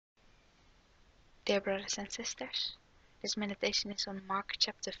Dear brothers and sisters, this meditation is on Mark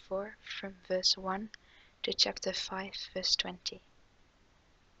chapter 4 from verse 1 to chapter 5 verse 20.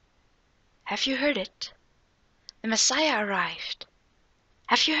 Have you heard it? The Messiah arrived.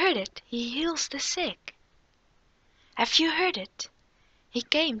 Have you heard it? He heals the sick. Have you heard it? He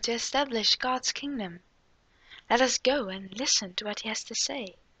came to establish God's kingdom. Let us go and listen to what he has to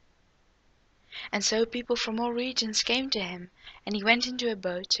say. And so people from all regions came to him, and he went into a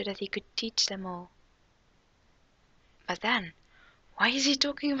boat so that he could teach them all. But then, why is he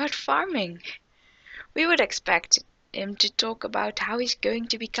talking about farming? We would expect him to talk about how he's going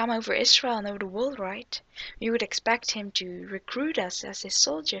to become over Israel and over the world, right? We would expect him to recruit us as his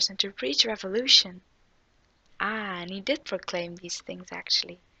soldiers and to preach revolution. And he did proclaim these things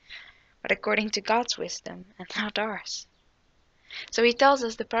actually, but according to God's wisdom and not ours. So he tells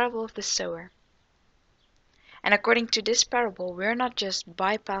us the parable of the sower. And according to this parable, we're not just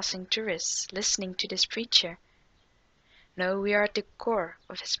bypassing tourists listening to this preacher. No, we are at the core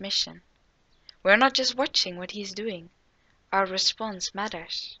of his mission. We're not just watching what he's doing. Our response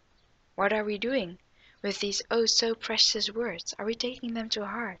matters. What are we doing with these oh so precious words? Are we taking them to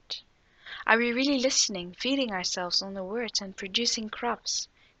heart? Are we really listening, feeding ourselves on the words and producing crops,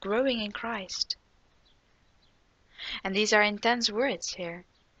 growing in Christ? And these are intense words here,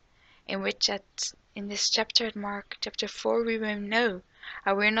 in which in this chapter at Mark chapter 4 we will know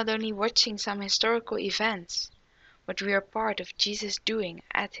how we're not only watching some historical events, but we are part of Jesus' doing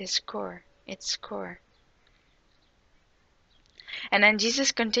at his core, its core. And then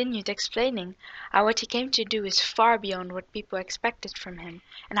Jesus continued explaining how what he came to do is far beyond what people expected from him,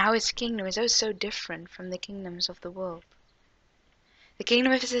 and how his kingdom is oh so different from the kingdoms of the world. The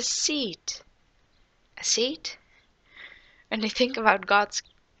kingdom is a seed. A seed? When we think about God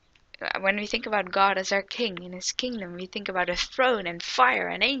as our king in his kingdom, we think about a throne and fire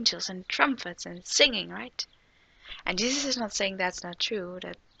and angels and trumpets and singing, right? And Jesus is not saying that's not true,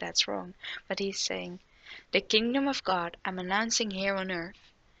 that's wrong, but he's saying the kingdom of God I'm announcing here on earth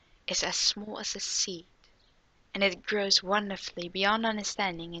is as small as a seed, and it grows wonderfully beyond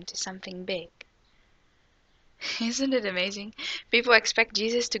understanding into something big. Isn't it amazing? People expect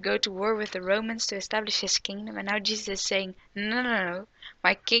Jesus to go to war with the Romans to establish his kingdom, and now Jesus is saying, no,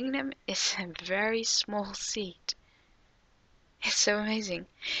 my kingdom is a very small seed. It's so amazing.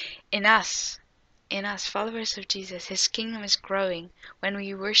 In us, followers of Jesus, his kingdom is growing when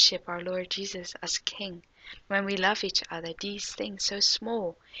we worship our Lord Jesus as King, when we love each other, these things so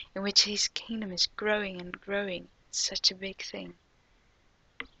small, in which his kingdom is growing and growing. It's such a big thing.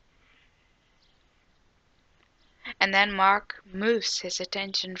 And then Mark moves his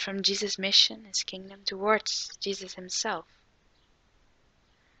attention from Jesus' mission, his kingdom, towards Jesus himself.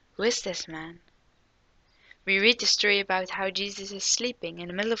 Who is this man? We read the story about how Jesus is sleeping in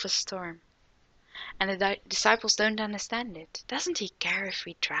the middle of a storm. And the disciples don't understand it. Doesn't he care if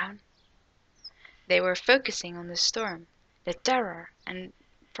we drown? They were focusing on the storm, the terror, and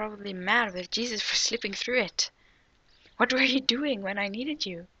probably mad with Jesus for slipping through it. What were you doing when I needed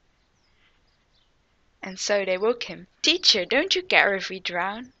you? And so they woke him. Teacher, don't you care if we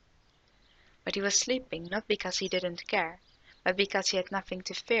drown? But he was sleeping, not because he didn't care, but because he had nothing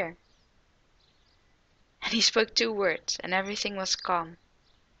to fear. And he spoke 2 words, and everything was calm.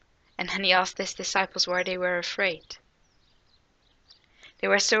 And then he asked his disciples why they were afraid. They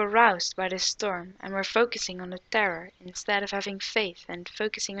were so aroused by the storm and were focusing on the terror instead of having faith and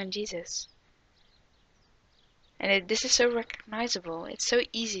focusing on Jesus. And this is so recognizable. It's so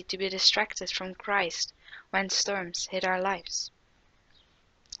easy to be distracted from Christ when storms hit our lives.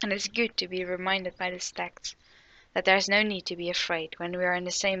 And it's good to be reminded by this text that there is no need to be afraid when we are in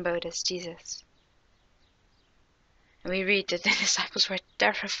the same boat as Jesus. And we read that the disciples were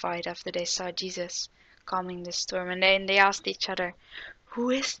terrified after they saw Jesus calming the storm, and they asked each other, "Who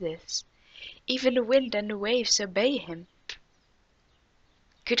is this? Even the wind and the waves obey him."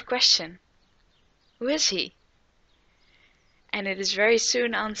 Good question. Who is he? And it is very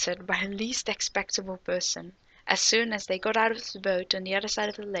soon answered by the least expectable person. As soon as they got out of the boat on the other side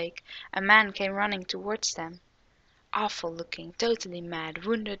of the lake, a man came running towards them. Awful looking, totally mad,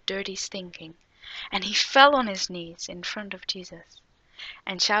 wounded, dirty, stinking. And he fell on his knees in front of Jesus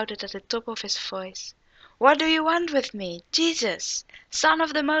and shouted at the top of his voice, "What do you want with me, Jesus, Son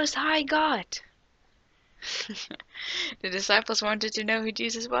of the Most High God?" The disciples wanted to know who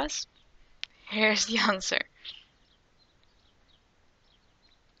Jesus was. Here's the answer.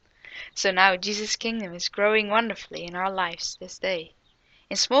 So now Jesus' kingdom is growing wonderfully in our lives this day,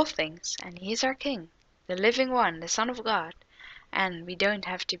 in small things, and he is our King, the living one, the Son of God, and we don't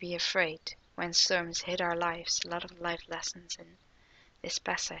have to be afraid when storms hit our lives. A lot of life lessons in this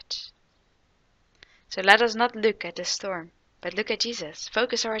passage. So let us not look at the storm, but look at Jesus.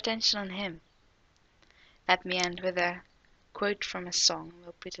 Focus our attention on Him. Let me end with a quote from a song.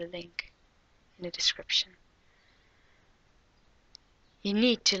 We'll put a link in the description. You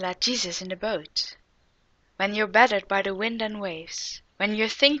need to let Jesus in the boat. When you're battered by the wind and waves, when you're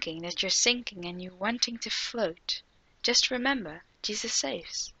thinking that you're sinking and you're wanting to float, just remember, Jesus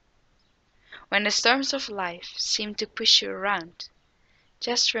saves. When the storms of life seem to push you around,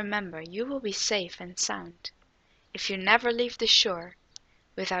 just remember you will be safe and sound if you never leave the shore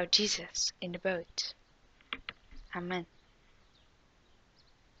without Jesus in the boat. Amen.